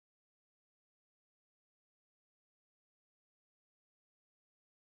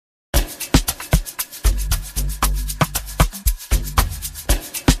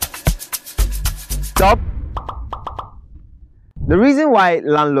Stop. The reason why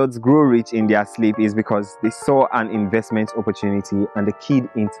landlords grow rich in their sleep is because they saw an investment opportunity and they keyed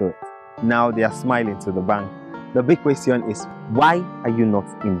into it. Now they are smiling to the bank. The big question is, why are you not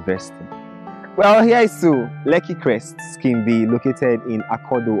investing? Well, here is to Lekki Crest, Scheme B, located in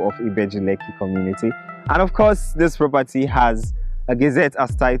AKODO of Ibeju Lekki community. And of course, this property has a Gazette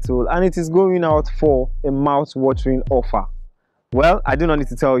as title and it is going out for a mouth-watering offer. Well, I do not need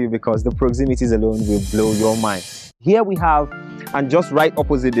to tell you because the proximities alone will blow your mind. Here we have, and just right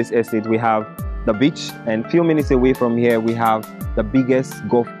opposite this estate, we have the beach, and a few minutes away from here, we have the biggest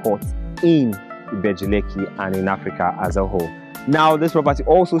golf course in Ibejulekki and in Africa as a whole. Now, this property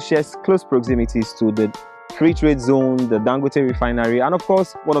also shares close proximities to the free trade zone, the Dangote refinery, and of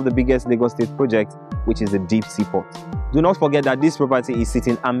course, one of the biggest Lagos State projects, which is the deep sea port. Do not forget that this property is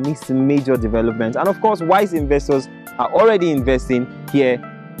sitting amidst major developments, and of course, wise investors are already investing here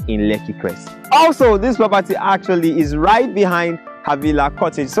in Lekki Crest. Also, this property actually is right behind Havilah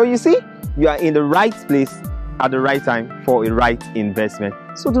cottage. So you see, you are in the right place at the right time for a right investment.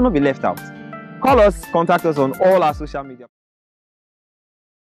 So do not be left out. Call us, contact us on all our social media.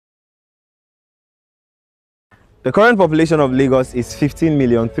 The current population of Lagos is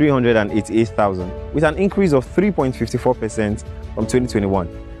 15,388,000, with an increase of 3.54% from 2021.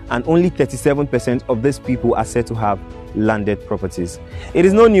 And only 37% of these people are said to have landed properties. It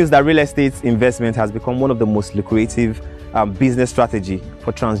is no news that real estate investment has become one of the most lucrative business strategy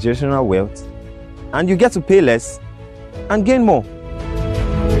for transgenerational wealth, and you get to pay less and gain more.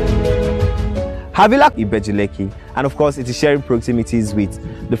 Havilah, Ibejulekki, and of course it is sharing proximities with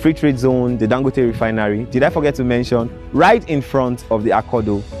the free trade zone, the Dangote refinery. Did I forget to mention, right in front of the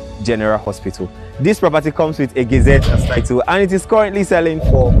AKODO General Hospital. This property comes with a Gazette as title and it is currently selling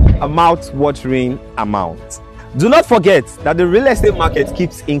for a mouth-watering amount. Do not forget that the real estate market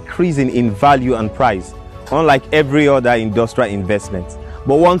keeps increasing in value and price, unlike every other industrial investment.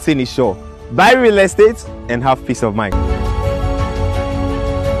 But one thing is sure, buy real estate and have peace of mind.